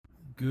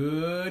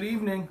Good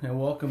evening, and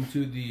welcome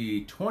to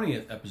the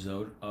 20th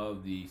episode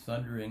of the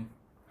Thundering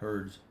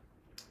Herds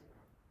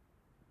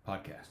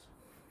podcast.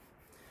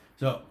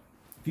 So,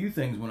 a few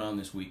things went on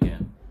this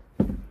weekend.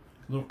 A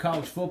little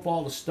college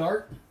football to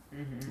start.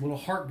 A little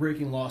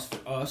heartbreaking loss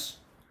for us.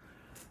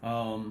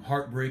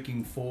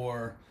 Heartbreaking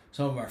for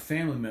some of our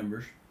family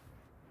members.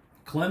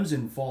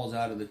 Clemson falls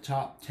out of the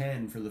top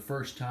 10 for the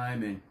first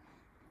time in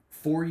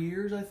 4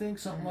 years, I think,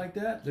 something like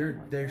that.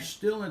 They're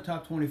still in the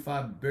top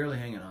 25, barely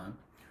hanging on.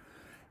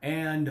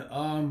 And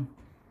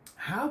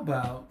how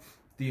about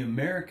the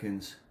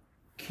Americans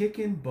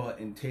kicking butt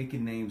and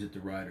taking names at the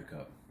Ryder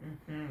Cup?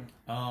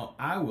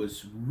 I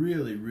was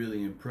really,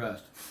 really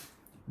impressed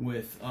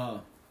with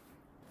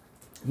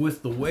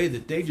the way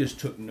that they just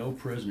took no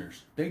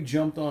prisoners. They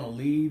jumped on a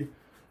lead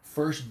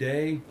first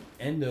day,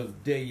 end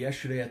of day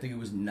yesterday. I think it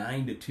was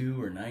 9-2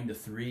 or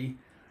 9-3.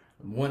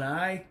 When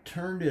I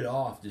turned it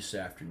off this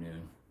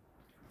afternoon,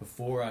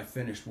 before I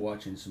finished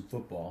watching some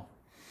football,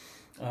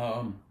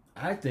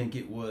 I think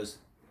it was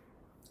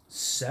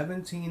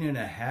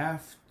 17.5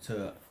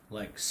 to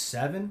like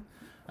 7.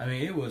 I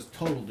mean, it was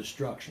total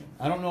destruction.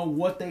 I don't know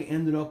what they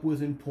ended up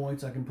with in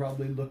points. I can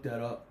probably look that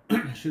up.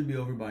 It should be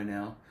over by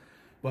now.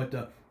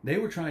 But they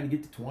were trying to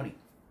get to 20.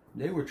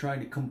 They were trying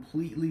to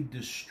completely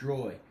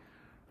destroy.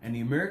 And the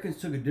Americans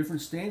took a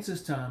different stance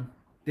this time.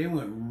 They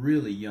went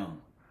really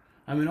young.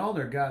 I mean, all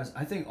their guys,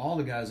 I think all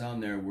the guys on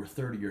there were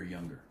 30 or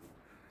younger.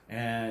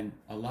 And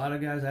a lot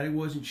of guys, I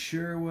wasn't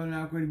sure whether or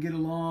not we're going to get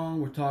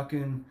along. We're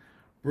talking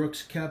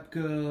Brooks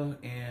Koepka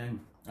and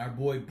our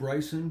boy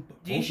Bryson.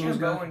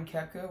 DeChambeau and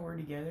Koepka were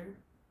together?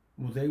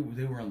 Well, they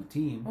were on the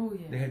team. Oh,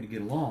 yeah. They had to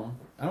get along.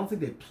 I don't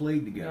think they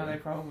played together. No, they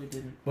probably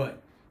didn't.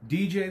 But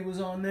DJ was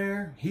on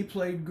there. He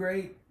played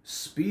great.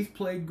 Spieth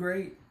played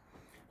great.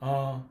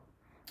 Xander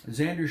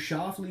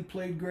Schauffele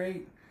played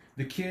great.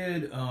 The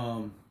kid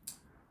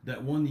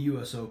that won the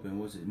U.S. Open,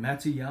 was it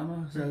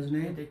Matsuyama? Is that his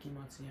name? Hideki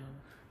Matsuyama.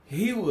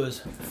 He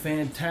was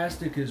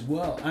fantastic as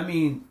well. I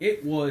mean,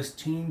 it was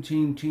team.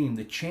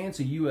 The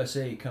chance of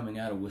USA coming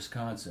out of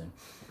Wisconsin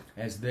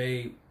as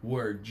they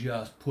were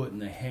just putting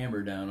the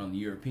hammer down on the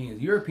Europeans.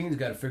 The Europeans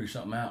got to figure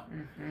something out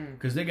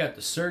because they got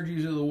the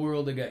Sergis of the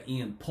world. They got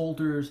Ian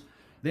Poulters.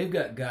 They've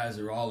got guys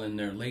that are all in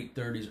their late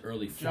 30s,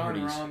 early 40s. Jon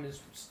Rahm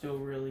is still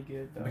really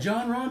good, though. But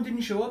Jon Rahm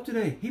didn't show up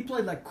today. He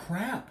played like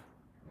crap.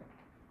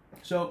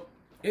 So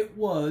it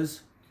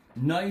was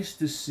nice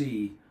to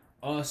see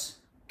us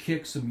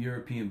kick some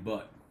European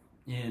butt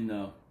in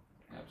the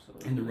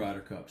Ryder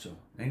Cup. So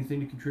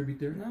anything to contribute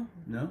there?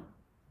 No?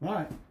 All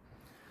right.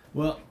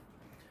 Well,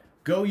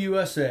 go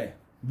USA.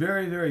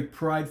 Very, very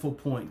prideful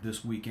point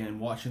this weekend,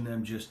 watching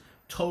them just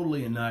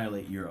totally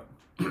annihilate Europe,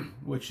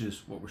 which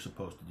is what we're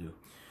supposed to do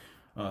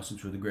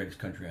since we're the greatest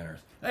country on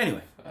earth.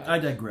 Anyway, I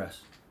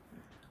digress.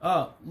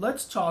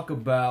 Let's talk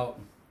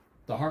about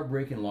the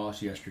heartbreaking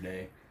loss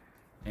yesterday.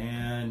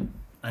 And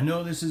I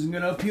know this isn't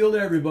going to appeal to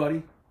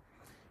everybody,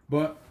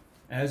 but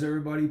as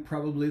everybody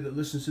probably that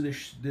listens to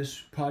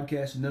this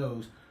podcast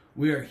knows,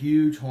 we are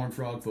huge Horned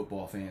Frog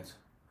football fans.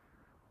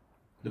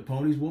 The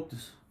Ponies whooped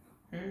us.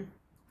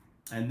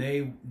 And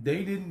they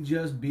didn't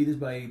just beat us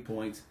by 8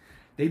 points.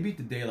 They beat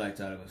the daylights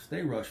out of us.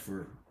 They rushed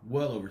for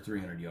well over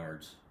 300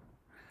 yards.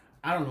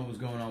 I don't know what was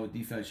going on with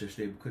defense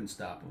yesterday, but couldn't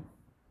stop them.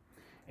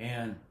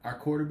 And our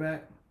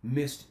quarterback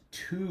missed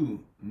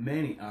too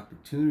many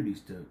opportunities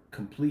to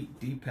complete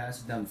deep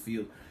passes down the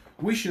field.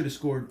 We should have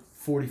scored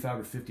 45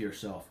 or 50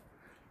 ourselves.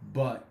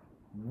 But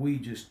we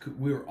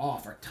were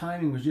off. Our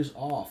timing was just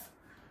off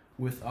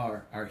with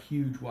our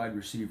huge wide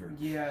receiver.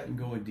 Yeah, and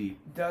going deep.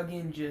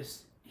 Duggan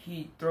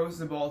he throws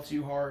the ball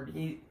too hard.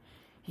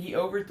 He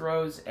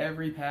overthrows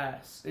every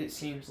pass, it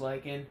seems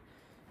like, and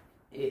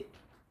the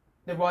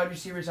wide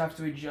receivers have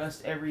to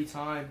adjust every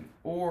time,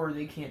 or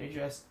they can't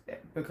adjust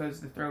because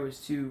the throw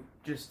is too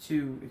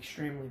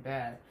extremely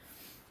bad.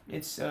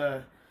 It's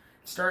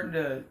starting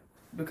to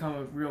become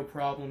a real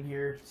problem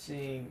here,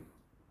 seeing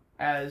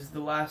as the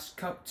last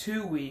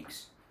 2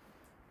 weeks,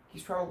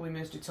 he's probably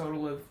missed a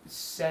total of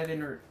 7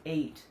 or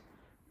 8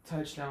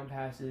 touchdown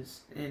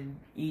passes in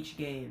each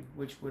game,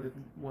 which would have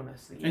won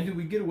us the game. And did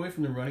we get away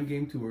from the running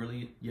game too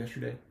early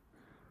yesterday?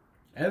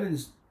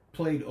 Evans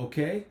played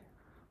okay,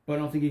 but I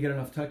don't think he got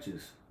enough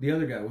touches. The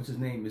other guy, what's his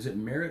name? Is it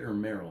Merritt or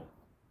Merrill?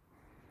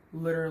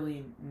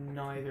 Literally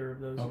neither of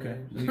those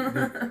names.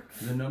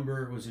 The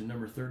number, was it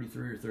number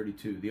 33 or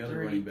 32? The other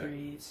running back.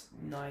 33, it's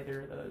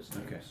neither of those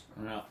names. Okay,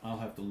 and I'll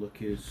have to look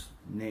his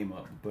name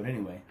up. But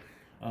anyway,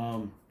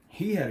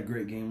 he had a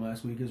great game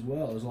last week as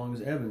well, as long as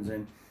Evans,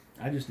 and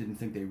I just didn't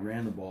think they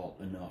ran the ball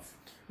enough.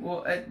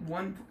 Well,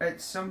 at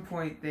some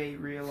point they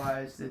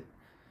realized that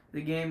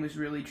the game was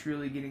really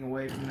truly getting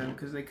away from them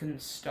because they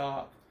couldn't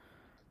stop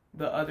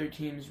the other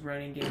team's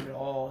running game at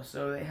all.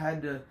 So they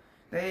had to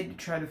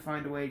try to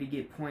find a way to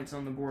get points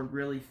on the board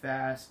really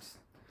fast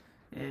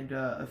and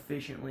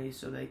efficiently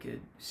so they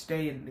could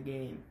stay in the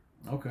game.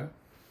 Okay.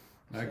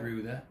 I agree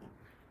with that.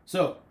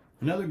 So,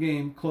 another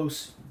game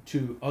close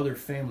to other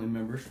family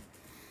members.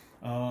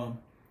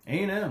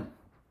 A&M.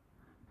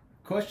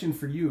 Question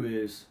for you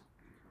is,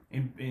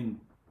 in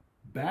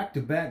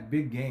back-to-back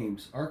big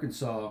games,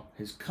 Arkansas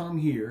has come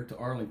here to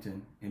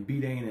Arlington and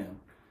beat A&M,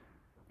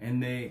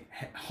 and they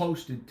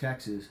hosted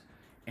Texas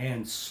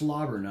and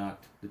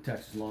slobber-knocked the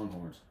Texas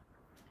Longhorns.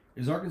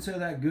 Is Arkansas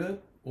that good,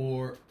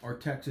 or are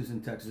Texas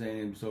and Texas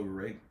A&M just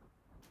overrated?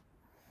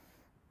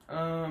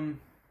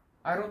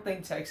 I don't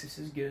think Texas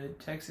is good.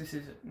 Texas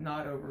is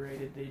not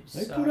overrated. They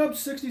suck. Put up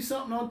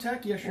 60-something on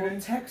Tech yesterday.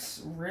 Well,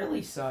 Texas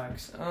really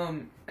sucks.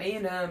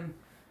 A&M,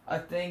 I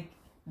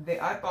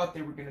thought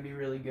they were going to be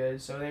really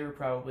good, so they were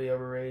probably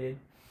overrated.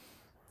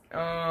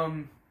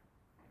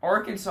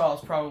 Arkansas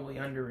is probably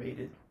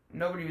underrated.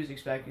 Nobody was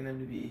expecting them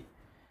to be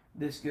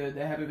this good.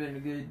 They haven't been a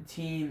good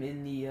team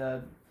in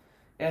the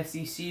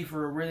SEC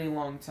for a really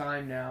long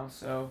time now,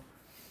 so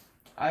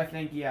I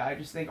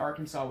just think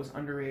Arkansas was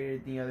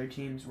underrated. The other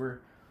teams were,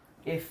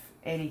 if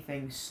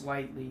anything,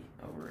 slightly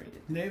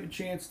overrated. They have a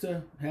chance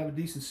to have a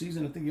decent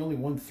season. I think they only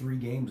won 3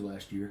 games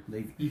last year.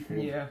 They've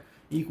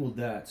equaled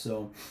that.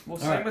 So,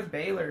 same with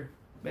Baylor.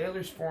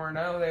 Baylor's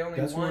 4-0.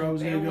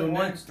 They only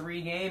won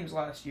 3 games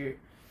last year.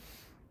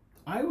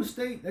 Iowa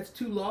State, that's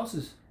 2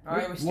 losses.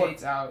 Iowa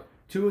State's out.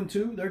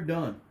 2-2, they're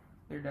done.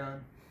 They're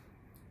done.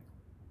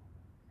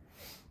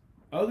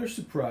 Other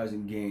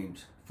surprising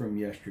games from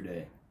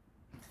yesterday.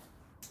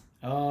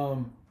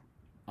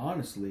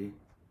 Honestly,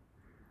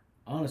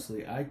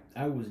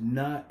 I was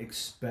not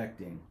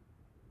expecting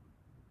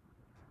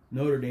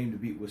Notre Dame to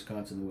beat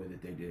Wisconsin the way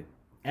that they did.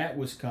 At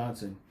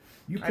Wisconsin,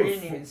 I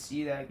didn't even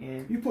see that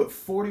game. You put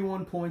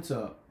 41 points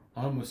up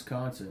on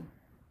Wisconsin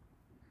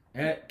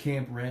at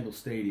Camp Randall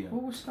Stadium.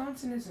 Well,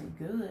 Wisconsin isn't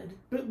good.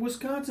 But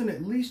Wisconsin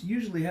at least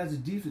usually has a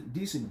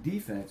decent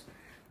defense.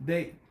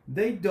 They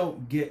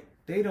don't get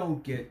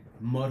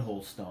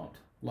mudhole stomped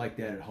like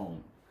that at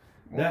home.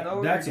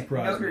 Well, that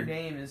surprised me. Notre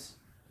Dame is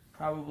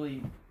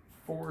probably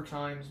 4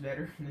 times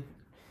better than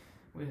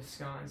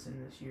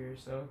Wisconsin this year,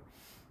 so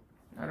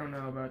I don't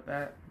know about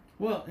that.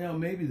 Well,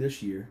 maybe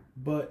this year,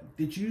 but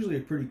it's usually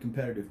a pretty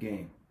competitive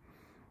game.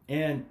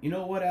 And you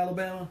know what,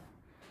 Alabama?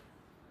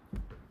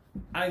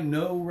 I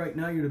know right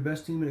now you're the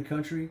best team in the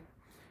country,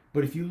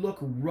 but if you look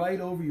right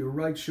over your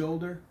right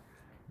shoulder,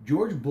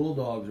 Georgia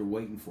Bulldogs are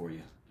waiting for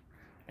you.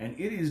 And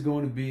it is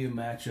going to be a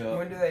matchup.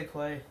 When do they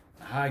play?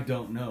 I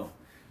don't know.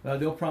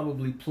 They'll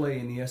probably play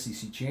in the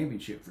SEC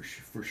Championship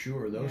for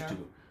sure, those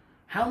two.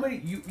 How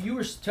many, you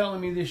were telling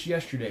me this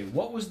yesterday.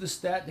 What was the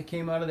stat that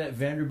came out of that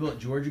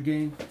Vanderbilt-Georgia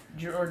game?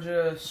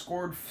 Georgia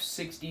scored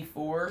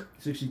 64.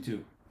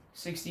 62.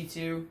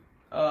 62.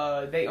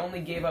 They only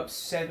gave up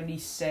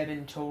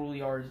 77 total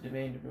yards to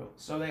Vanderbilt.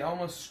 So they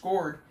almost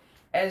scored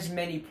as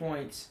many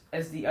points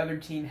as the other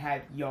team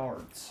had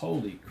yards.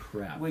 Holy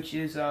crap. Which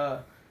is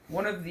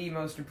one of the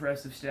most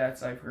impressive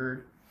stats I've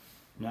heard.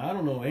 Now, I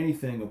don't know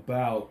anything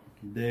about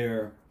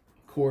their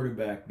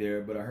quarterback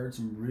there, but I heard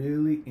some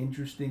really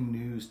interesting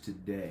news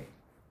today.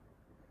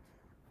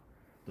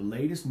 The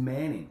latest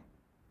Manning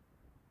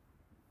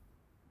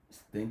is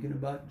thinking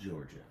about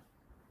Georgia.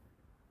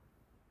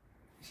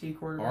 Is he a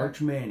quarterback?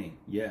 Arch Manning,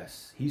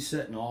 yes. He's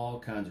setting all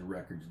kinds of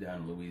records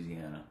down in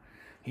Louisiana.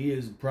 He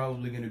is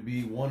probably going to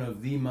be one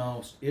of the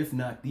most, if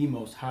not the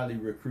most, highly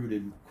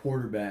recruited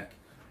quarterback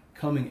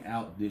coming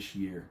out this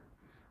year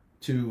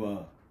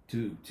to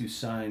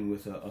sign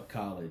with a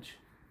college.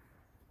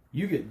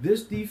 You get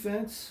this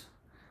defense,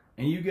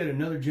 and you get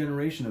another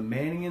generation of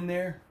Manning in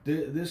there,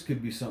 this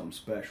could be something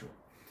special.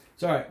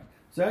 It's all right.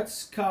 So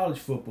that's college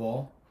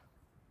football.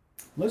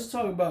 Let's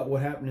talk about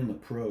what happened in the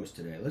pros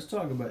today. Let's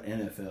talk about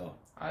NFL.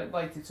 I'd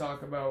like to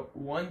talk about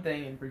one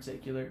thing in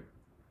particular.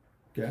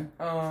 Okay.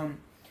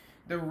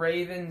 The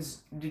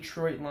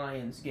Ravens-Detroit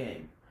Lions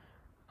game.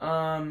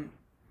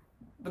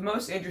 The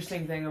most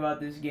interesting thing about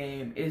this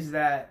game is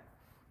that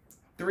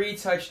 3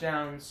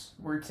 touchdowns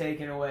were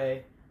taken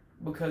away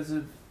because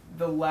of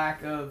the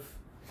lack of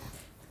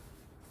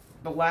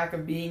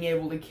being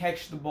able to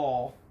catch the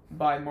ball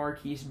by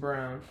Marquise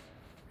Brown.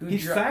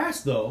 He's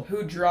fast, though.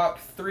 Who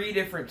dropped 3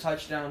 different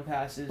touchdown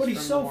passes but he's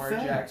from so Lamar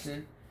fast.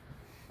 Jackson.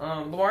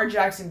 Lamar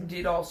Jackson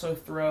did also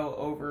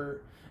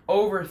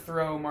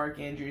overthrow Mark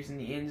Andrews in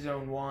the end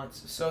zone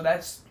once. So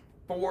that's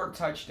 4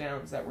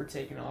 touchdowns that were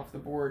taken off the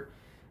board.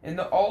 And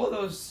all of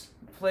those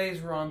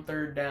plays were on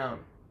 3rd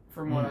down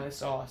from what I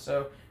saw.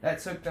 So that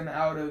took them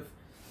out of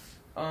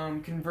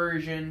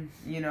conversion,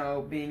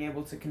 being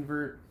able to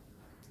convert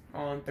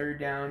on 3rd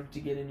down to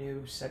get a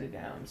new set of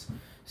downs.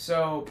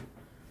 So,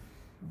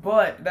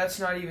 but that's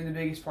not even the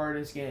biggest part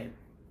of this game.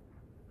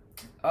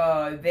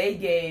 They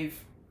gave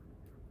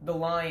the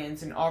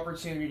Lions an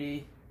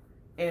opportunity,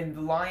 and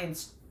the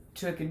Lions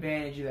took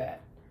advantage of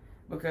that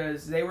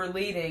because they were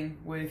leading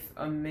with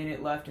a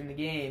minute left in the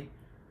game.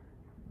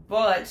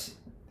 But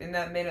in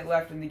that minute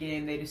left in the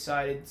game, they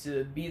decided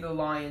to be the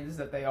Lions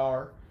that they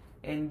are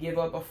and give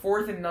up a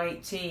 4th and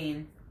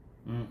 19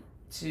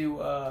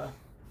 to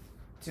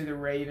the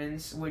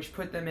Ravens, which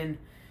put them in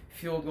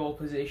field goal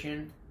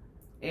position.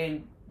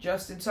 And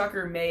Justin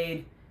Tucker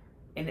made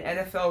an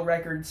NFL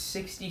record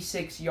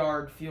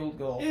 66-yard field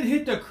goal. It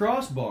hit the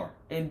crossbar.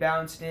 And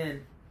bounced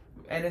in.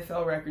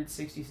 NFL record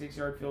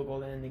 66-yard field goal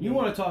to end the game. You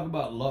want to talk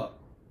about luck.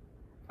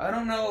 I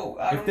don't know.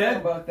 I don't know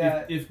about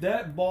that. If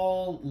that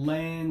ball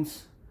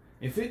lands,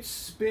 if it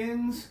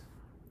spins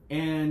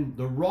and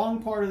the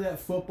wrong part of that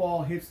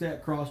football hits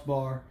that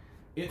crossbar,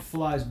 it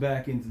flies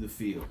back into the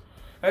field.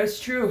 That's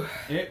true.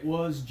 It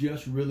was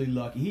just really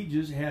lucky. He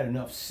just had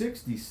enough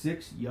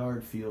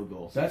 66-yard field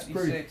goals. That's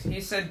 66.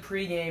 He said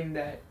pregame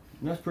that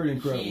that's pretty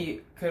incredible.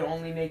 He could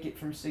only make it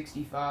from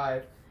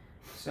 65,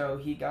 so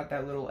he got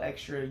that little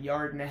extra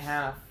yard and a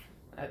half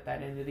at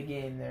that end of the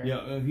game there.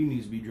 Yeah, he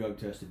needs to be drug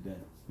tested then.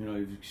 You know,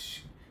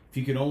 if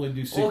he could only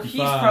do 65. Well,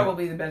 he's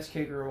probably the best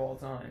kicker of all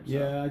time. So.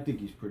 Yeah, I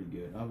think he's pretty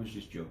good. I was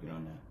just joking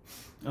on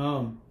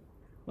that.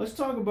 Let's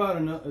talk about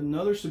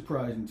another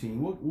surprising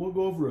team. We'll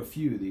go over a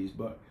few of these,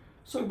 but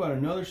let's talk about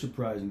another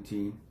surprising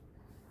team.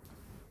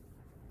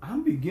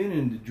 I'm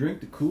beginning to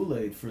drink the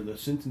Kool-Aid for the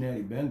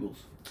Cincinnati Bengals.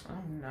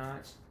 I'm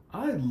not.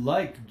 I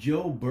like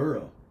Joe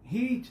Burrow.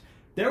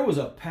 There was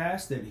a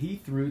pass that he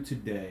threw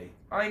today.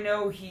 I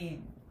know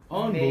he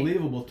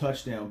unbelievable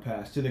touchdown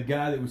pass to the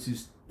guy that was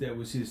his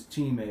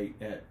teammate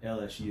at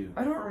LSU.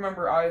 I don't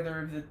remember either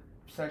of the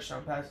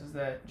touchdown passes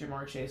that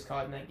Jamar Chase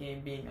caught in that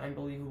game being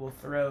unbelievable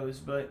throws,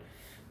 but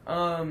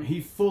he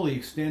fully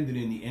extended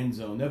in the end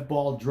zone. That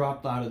ball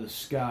dropped out of the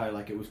sky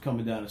like it was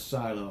coming down a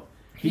silo.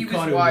 He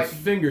caught it with his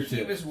fingertips.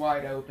 He was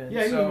wide open.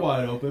 Yeah, he was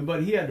wide open,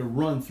 but he had to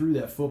run through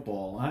that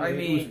football.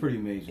 It was pretty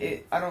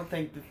amazing. I don't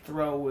think the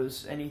throw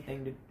was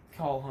anything to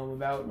call home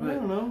about. But, I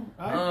don't know.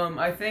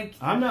 I think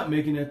I'm not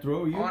making that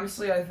throw.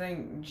 Honestly, I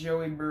think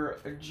Joe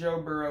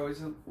Burrow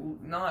is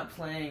not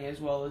playing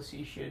as well as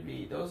he should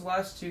be. Those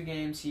last two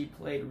games, he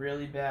played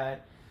really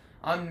bad.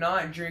 I'm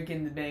not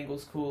drinking the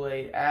Bengals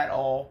Kool-Aid at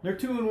all. They're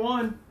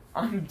 2-1.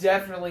 I'm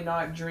definitely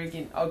not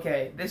drinking.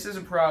 Okay, this is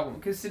a problem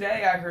because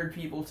today I heard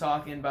people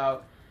talking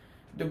about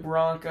the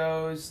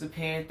Broncos, the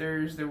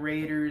Panthers, the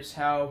Raiders.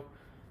 How,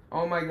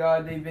 oh my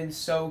God, they've been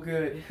so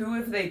good. Who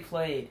have they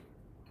played?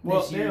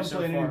 Well, they haven't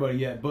played anybody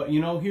yet, but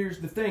here's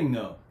the thing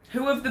though.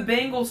 Who have the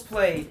Bengals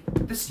played?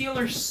 The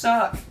Steelers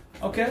suck.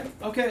 Okay,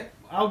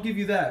 I'll give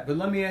you that, but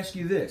let me ask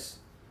you this.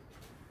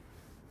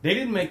 They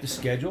didn't make the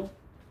schedule.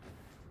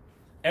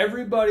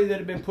 Everybody that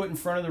had been put in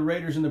front of the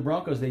Raiders and the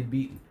Broncos, they'd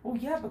beaten. Well,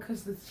 yeah,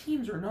 because the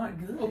teams are not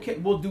good. Okay,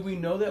 well, do we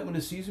know that when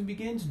the season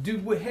begins?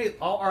 Hey,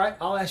 all right,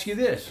 I'll ask you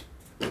this.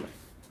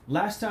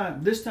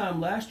 This time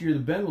last year, the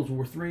Bengals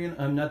were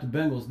not the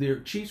Bengals. The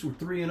Chiefs were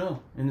 3-0,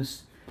 and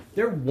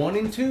they're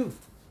 1-2.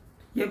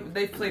 Yeah, but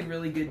they've played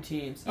really good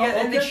teams. Yeah,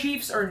 and the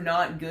Chiefs are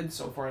not good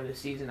so far this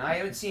season. I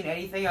haven't seen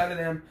anything out of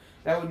them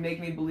that would make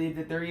me believe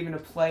that they're even a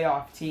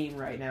playoff team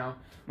right now.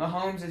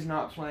 Mahomes is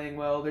not playing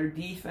well. Their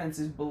defense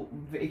is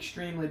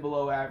extremely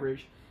below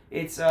average.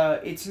 It's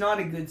not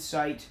a good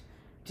sight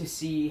to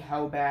see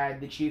how bad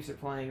the Chiefs are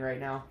playing right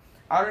now.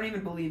 I don't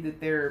even believe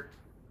that they're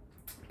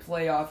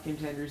playoff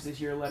contenders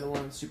this year, let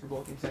alone Super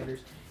Bowl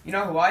contenders. You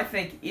know who I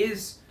think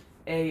is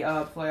a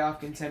playoff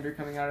contender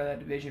coming out of that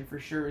division for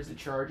sure is the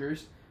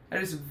Chargers.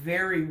 That is a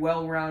very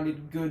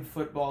well-rounded, good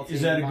football team.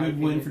 Is that a good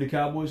win for the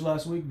Cowboys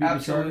last week?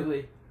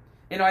 Absolutely.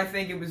 And I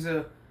think it was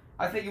a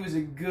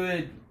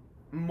good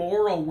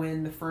moral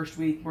win the first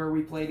week where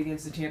we played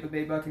against the Tampa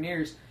Bay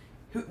Buccaneers.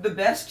 The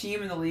best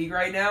team in the league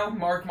right now,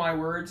 mark my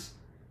words,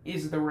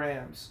 is the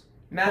Rams.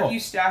 Matthew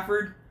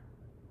Stafford.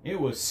 It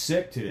was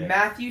sick today.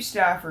 Matthew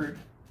Stafford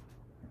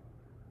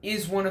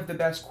is one of the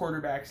best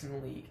quarterbacks in the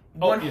league.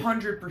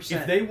 100%.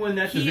 If they win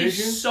that division...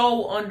 He's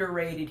so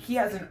underrated. He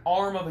has an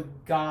arm of a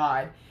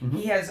god. Mm-hmm.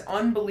 He has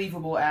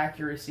unbelievable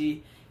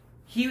accuracy.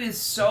 He is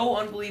so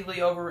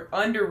unbelievably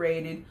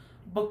underrated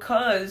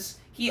because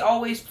he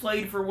always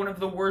played for one of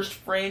the worst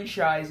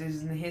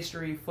franchises in the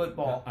history of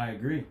football. I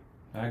agree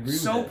with that.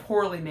 So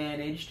poorly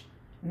managed.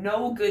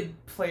 No good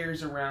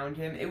players around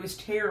him. It was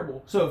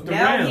terrible. So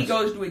if he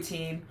goes to a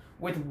team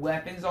with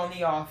weapons on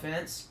the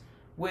offense,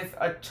 with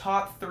a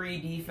top 3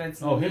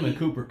 defense in the league. Him and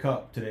Cooper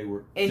Kupp today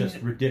were just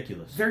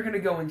ridiculous. They're going to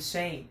go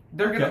insane.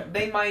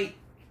 They might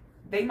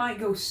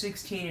go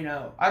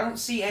 16-0. I don't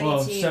see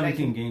any team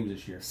 17 games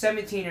this year.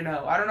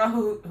 17-0. I don't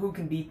know who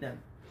can beat them.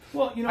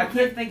 Well, I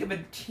can't think of a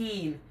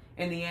team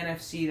in the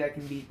NFC that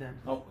can beat them.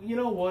 Oh, you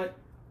know what?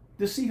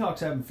 The Seahawks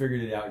haven't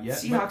figured it out yet.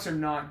 Seahawks are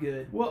not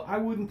good. Well, I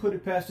wouldn't put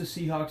it past the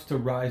Seahawks to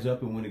rise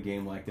up and win a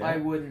game like that. I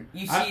wouldn't.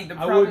 You see, the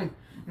problem.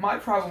 My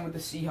problem with the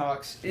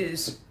Seahawks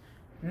is,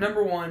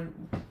 number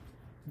one,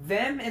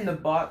 them and the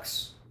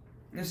Bucks.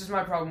 This is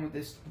my problem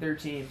with their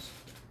teams,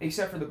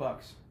 except for the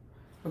Bucks,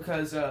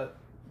 because they're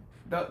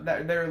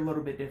a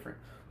little bit different.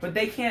 But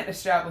they can't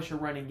establish a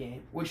running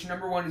game, which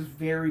number one is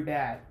very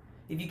bad.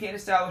 If you can't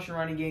establish a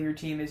running game, your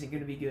team isn't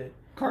going to be good.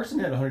 Carson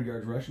had 100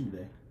 yards rushing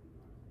today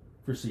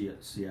for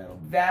Seattle.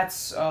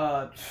 That's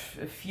a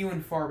few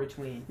and far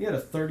between. He had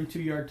a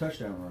 32-yard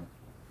touchdown run.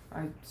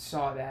 I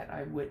saw that.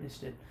 I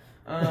witnessed it.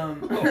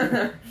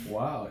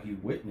 Wow, he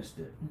witnessed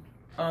it.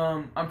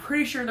 I'm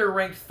pretty sure they're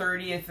ranked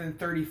 30th and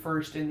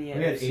 31st in the NFC.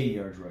 He had 80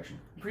 yards rushing.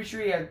 I'm pretty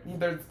sure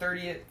they're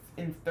 30th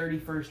and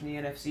 31st in the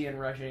NFC in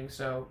rushing,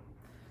 so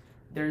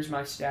there's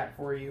my stat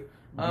for you.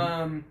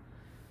 Mm-hmm.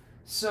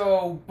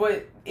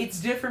 But it's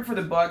different for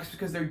the Bucs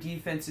because their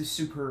defense is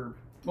superb.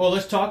 Well,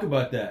 let's talk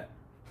about that.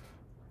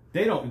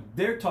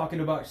 They're talking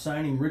about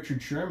signing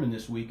Richard Sherman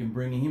this week and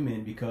bringing him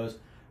in because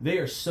they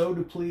are so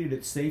depleted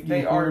at safety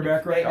and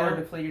quarterback right now. They are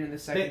depleted in the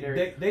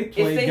secondary. They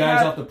played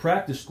guys off the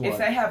practice squad. If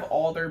they have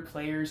all their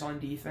players on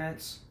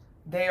defense,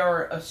 they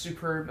are a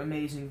superb,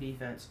 amazing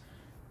defense.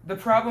 The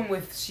problem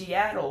with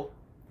Seattle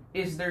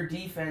is their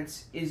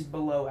defense is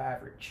below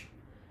average.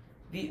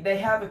 They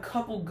have a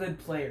couple good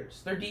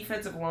players. Their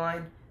defensive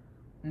line,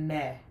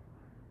 meh.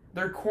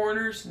 Their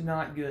corners,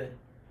 not good.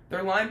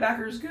 Their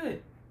linebackers,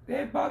 good. They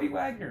have Bobby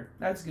Wagner.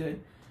 That's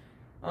good.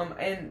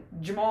 And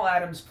Jamal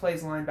Adams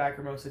plays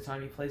linebacker most of the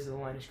time. He plays at the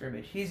line of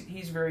scrimmage.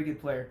 He's a very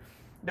good player.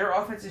 Their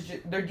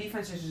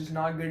defense is just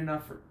not good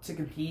enough to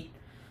compete.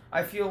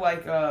 I feel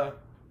like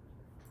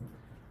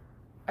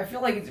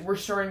we're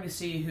starting to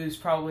see who's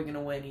probably going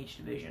to win each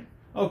division.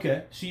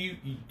 Okay, so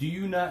do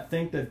you not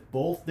think that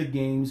both the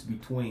games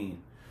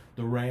between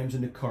the Rams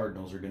and the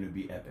Cardinals are going to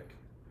be epic?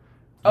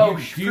 For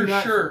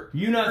sure.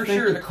 You not for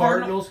think sure. the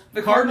Cardinals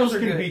are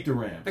can good. beat the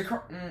Rams?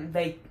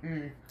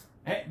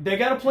 They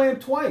got to play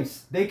them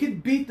twice. They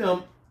could beat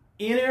them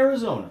in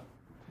Arizona.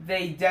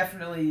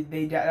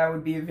 That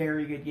would be a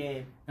very good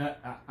game.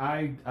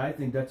 I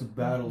think that's a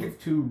battle of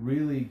two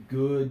really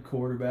good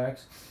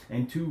quarterbacks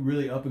and two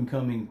really up and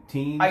coming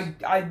teams.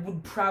 I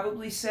would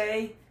probably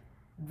say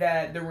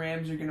that the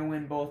Rams are going to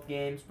win both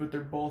games, but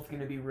they're both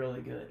going to be really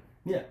good.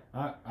 Yeah,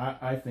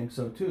 I think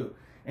so too.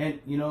 And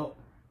you know,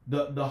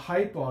 the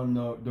hype on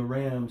the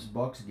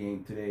Rams-Bucks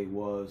game today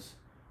was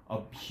a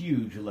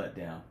huge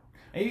letdown.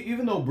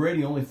 Even though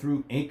Brady only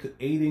threw 8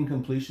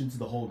 incompletions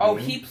the whole game. Oh,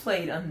 he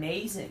played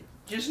amazing.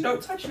 Just no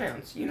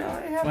touchdowns. You know,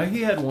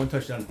 he had one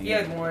touchdown at the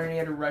end. He had one, and he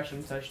had a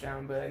rushing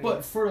touchdown.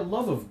 But for the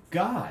love of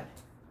God,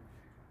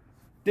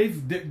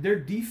 their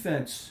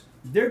defense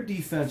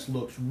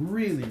looks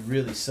really,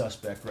 really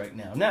suspect right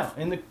now. Now,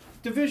 in the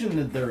division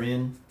that they're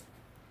in,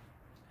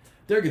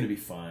 they're going to be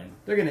fine.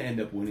 They're going to end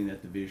up winning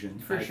that division.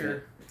 For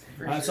sure.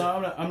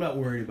 So I'm not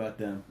worried about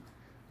them.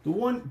 The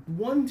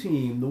one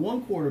team, the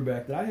one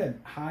quarterback that I had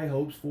high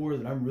hopes for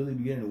that I'm really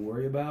beginning to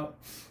worry about.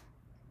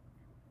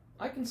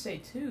 I can say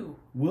two.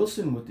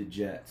 Wilson with the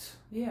Jets.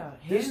 Yeah,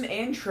 him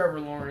and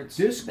Trevor Lawrence.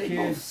 They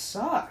both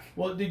suck.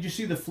 Well, did you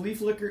see the flea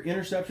flicker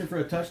interception for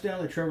a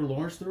touchdown that Trevor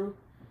Lawrence threw?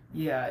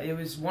 Yeah, it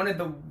was one of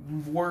the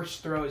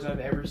worst throws I've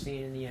ever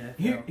seen in the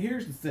NFL.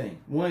 Here's the thing.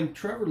 When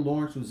Trevor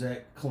Lawrence was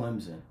at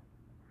Clemson,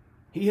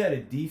 he had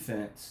a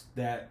defense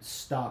that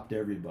stopped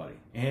everybody.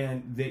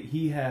 And that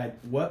he had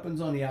weapons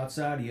on the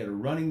outside. He had a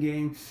running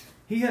game.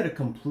 He had a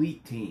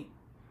complete team.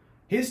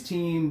 His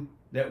team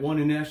that won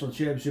a national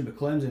championship at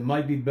Clemson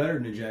might be better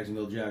than the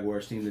Jacksonville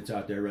Jaguars team that's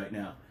out there right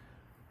now.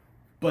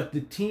 But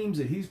the teams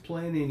that he's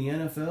playing in the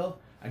NFL,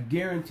 I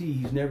guarantee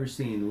he's never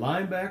seen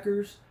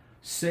linebackers,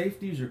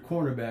 safeties, or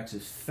cornerbacks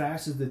as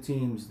fast as the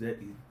teams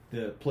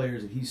the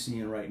players that he's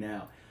seeing right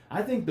now.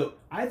 I think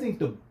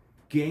the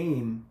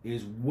game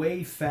is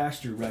way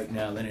faster right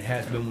now than it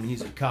has been when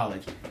he's in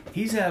college.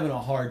 He's having a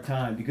hard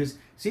time because it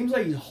seems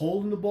like he's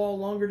holding the ball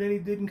longer than he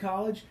did in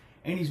college,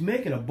 and he's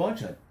making a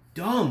bunch of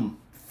dumb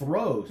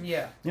throws.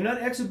 Yeah. In that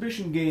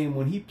exhibition game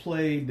when he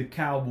played the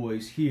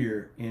Cowboys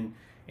here, and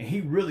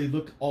he really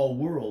looked all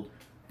world,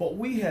 but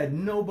we had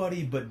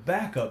nobody but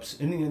backups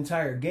in the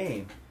entire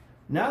game.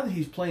 Now that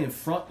he's playing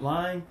front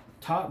line,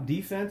 top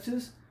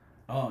defenses,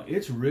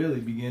 it's really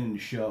beginning to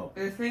show.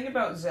 The thing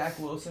about Zach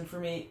Wilson for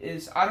me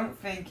is I don't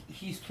think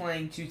he's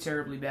playing too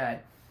terribly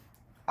bad.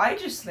 I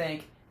just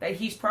think that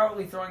he's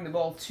probably throwing the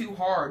ball too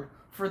hard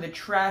for the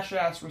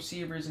trash-ass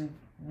receivers in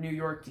New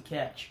York to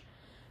catch.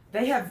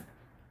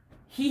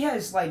 He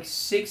has like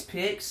 6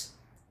 picks.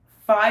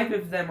 5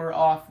 of them are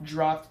off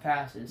dropped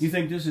passes. You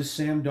think this is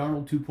Sam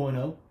Darnold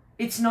 2.0?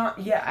 It's not.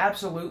 Yeah,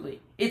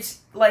 absolutely. It's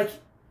like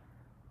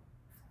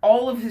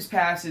all of his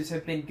passes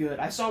have been good.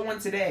 I saw one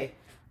today.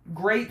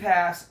 Great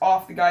pass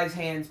off the guy's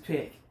hands,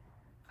 pick.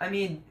 I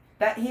mean,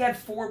 that he had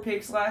 4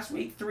 picks last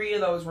week. 3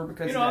 of those were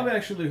because of that. I've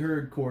actually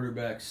heard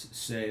quarterbacks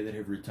say that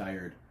have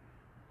retired.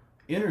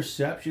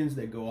 Interceptions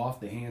that go off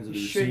the hands of the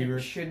receiver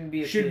should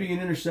be an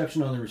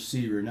interception on the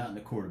receiver, not in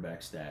the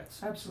quarterback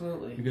stats.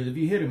 Absolutely. Because if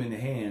you hit him in the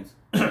hands...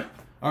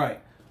 All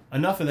right,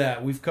 enough of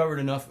that. We've covered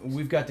enough.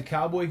 We've got the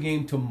Cowboy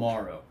game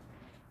tomorrow.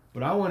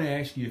 But I want to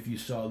ask you if you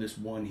saw this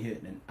one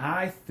hit. And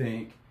I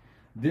think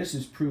this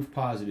is proof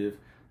positive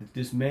that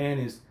this man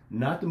is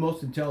not the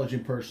most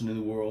intelligent person in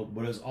the world,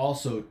 but is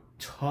also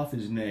tough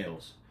as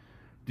nails.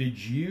 Did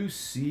you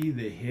see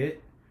the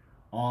hit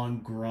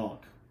on Gronk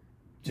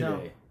today?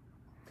 No.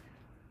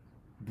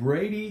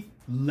 Brady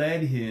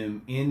led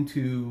him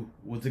into,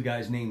 what's the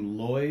guy's name,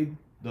 Lloyd,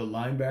 the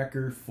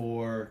linebacker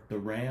for the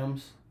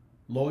Rams?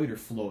 Lloyd or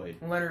Floyd?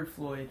 Leonard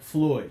Floyd.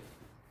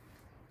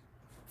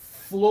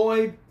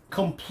 Floyd,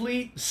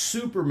 complete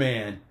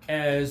Superman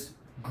as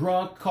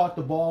Gronk caught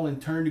the ball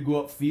and turned to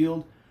go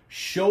upfield.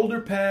 Shoulder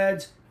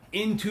pads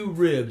into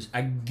ribs.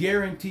 I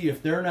guarantee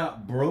if they're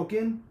not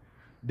broken,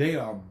 they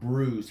are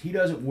bruised. He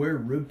doesn't wear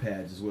rib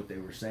pads is what they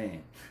were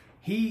saying.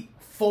 He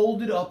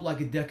folded up like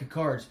a deck of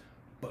cards,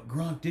 but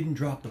Gronk didn't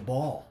drop the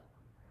ball.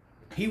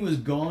 He was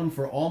gone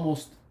for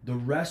almost the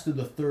rest of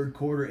the third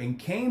quarter and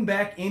came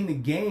back in the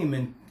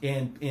game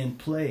and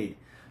played.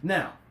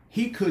 Now,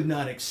 he could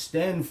not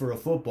extend for a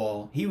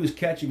football. He was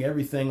catching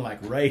everything like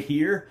right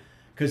here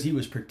because he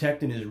was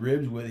protecting his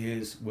ribs with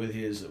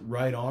his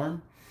right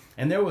arm.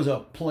 And there was a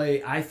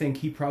play I think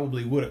he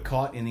probably would have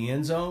caught in the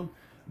end zone,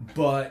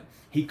 but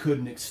he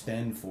couldn't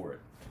extend for it.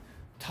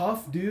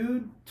 Tough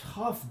dude.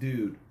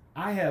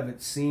 I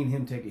haven't seen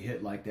him take a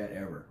hit like that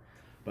ever.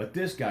 But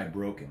this guy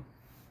broke him.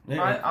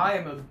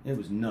 It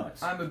was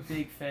nuts. I'm a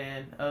big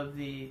fan of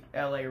the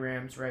LA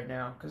Rams right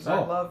now because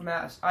Oh.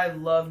 I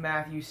love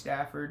Matthew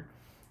Stafford,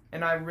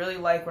 and I really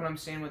like what I'm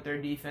seeing with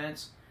their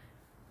defense.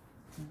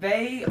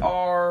 They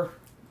are.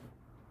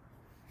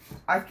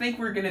 I think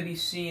we're going to be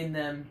seeing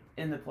them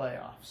in the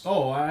playoffs.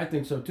 Oh, I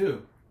think so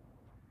too.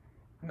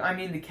 I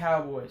mean, the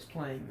Cowboys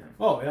playing them.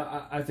 Oh,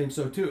 yeah, I think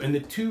so too. And the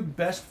two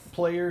best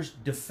players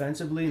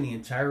defensively in the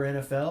entire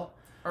NFL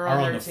are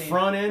on the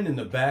front end and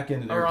the back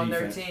end of their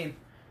defense. Their team.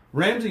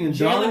 Ramsey and Jalen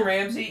Donald.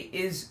 Ramsey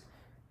is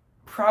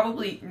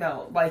probably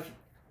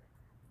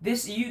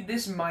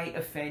this might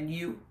offend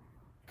you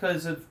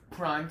because of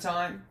prime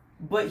time,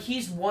 but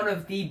he's one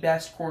of the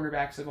best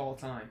cornerbacks of all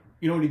time.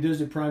 You know what he does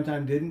that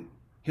primetime didn't?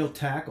 He'll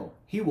tackle.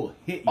 He will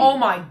hit you. Oh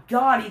my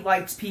God, he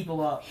lights people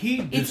up.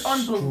 It's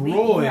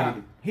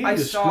unbelievable. He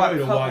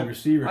destroyed a wide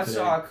receiver today. I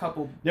saw a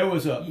couple. There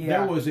was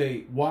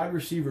a wide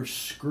receiver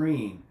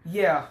screen.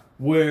 Yeah.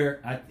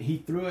 Where he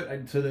threw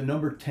it to the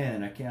number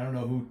 10. I don't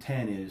know who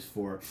 10 is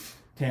for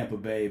Tampa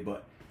Bay,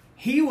 but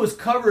he was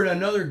covering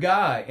another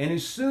guy, and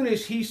as soon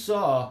as he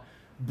saw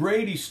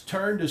Brady's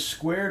turn to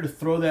square to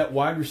throw that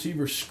wide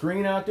receiver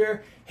screen out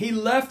there, he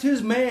left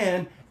his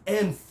man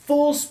and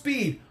full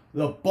speed.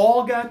 The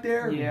ball got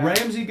there, yeah.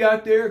 Ramsey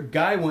got there,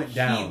 guy went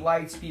down. He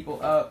lights people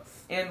up.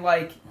 And,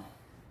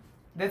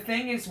 the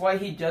thing is why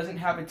he doesn't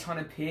have a ton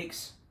of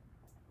picks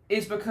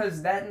is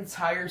because that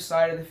entire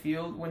side of the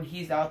field, when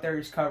he's out there,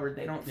 is covered.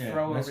 They don't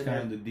throw over there. That's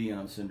kind of the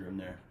Deion syndrome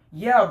there.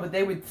 Yeah, but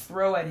they would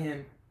throw at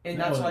him, and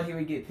that's why he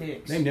would get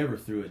picks. They never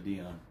threw at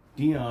Deion.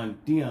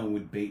 Deion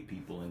would bait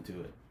people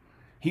into it.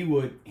 He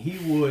would.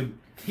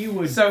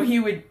 So he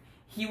would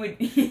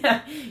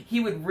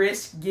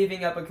risk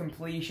giving up a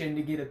completion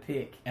to get a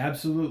pick.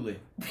 Absolutely.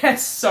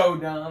 That's so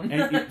dumb.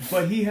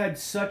 But he had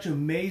such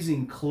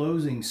amazing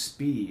closing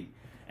speed,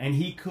 and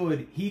he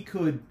could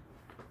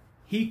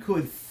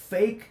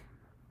fake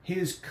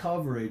his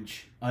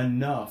coverage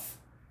enough,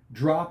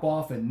 drop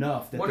off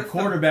enough that the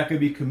quarterback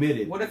could be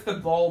committed. What if the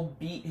ball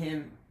beat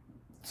him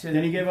to...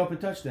 Then he gave up a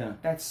touchdown.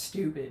 That's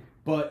stupid.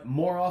 But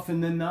more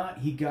often than not,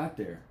 he got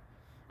there.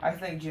 I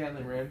think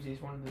Jalen Ramsey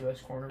is one of the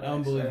best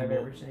cornerbacks that I've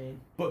ever seen.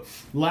 But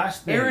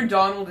last thing... Aaron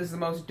Donald is the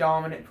most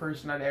dominant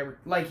person I've ever...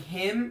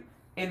 Him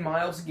and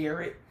Myles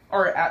Garrett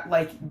are at,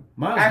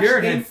 Myles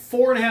Garrett had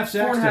 4.5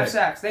 sacks 4.5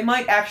 sacks. They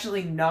might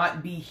actually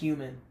not be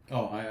human.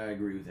 Oh, I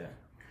agree with that.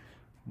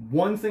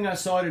 One thing I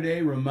saw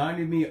today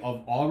reminded me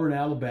of Auburn,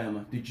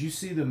 Alabama. Did you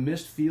see the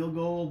missed field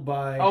goal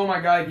by... Oh, my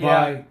God,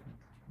 yeah.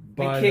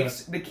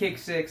 The kick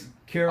six.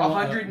 Carolina,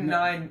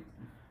 109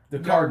 the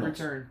yard Cardinals.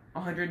 return.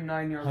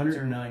 109 yard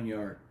 109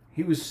 yard.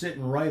 He was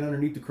sitting right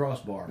underneath the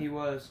crossbar. He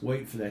was.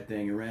 Waiting for that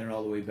thing and ran it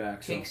all the way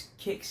back.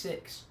 Kick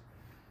six.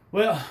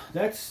 Well,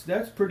 that's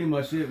pretty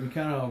much it. We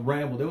kind of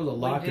rambled. There was a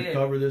lot to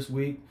cover this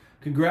week.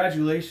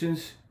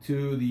 Congratulations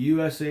to the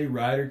USA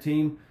Rider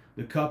team.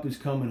 The Cup is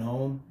coming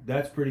home.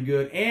 That's pretty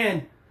good.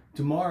 And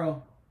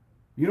tomorrow,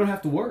 you don't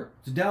have to work.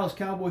 It's a Dallas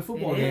Cowboy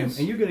football game,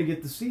 and you're going to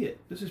get to see it.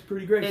 This is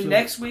pretty great. And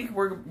next week,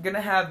 we're going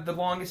to have the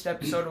longest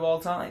episode of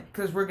all time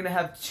because we're going to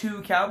have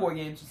 2 Cowboy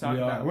games to talk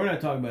about. We're not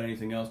talking about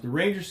anything else. The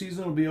Ranger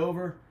season will be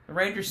over. The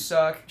Rangers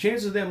suck.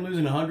 Chances of them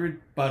losing 100,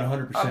 about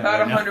 100%.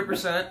 About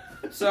 100%.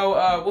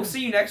 So we'll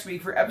see you next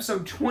week for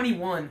episode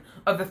 21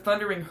 of the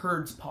Thundering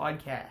Herds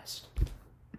podcast.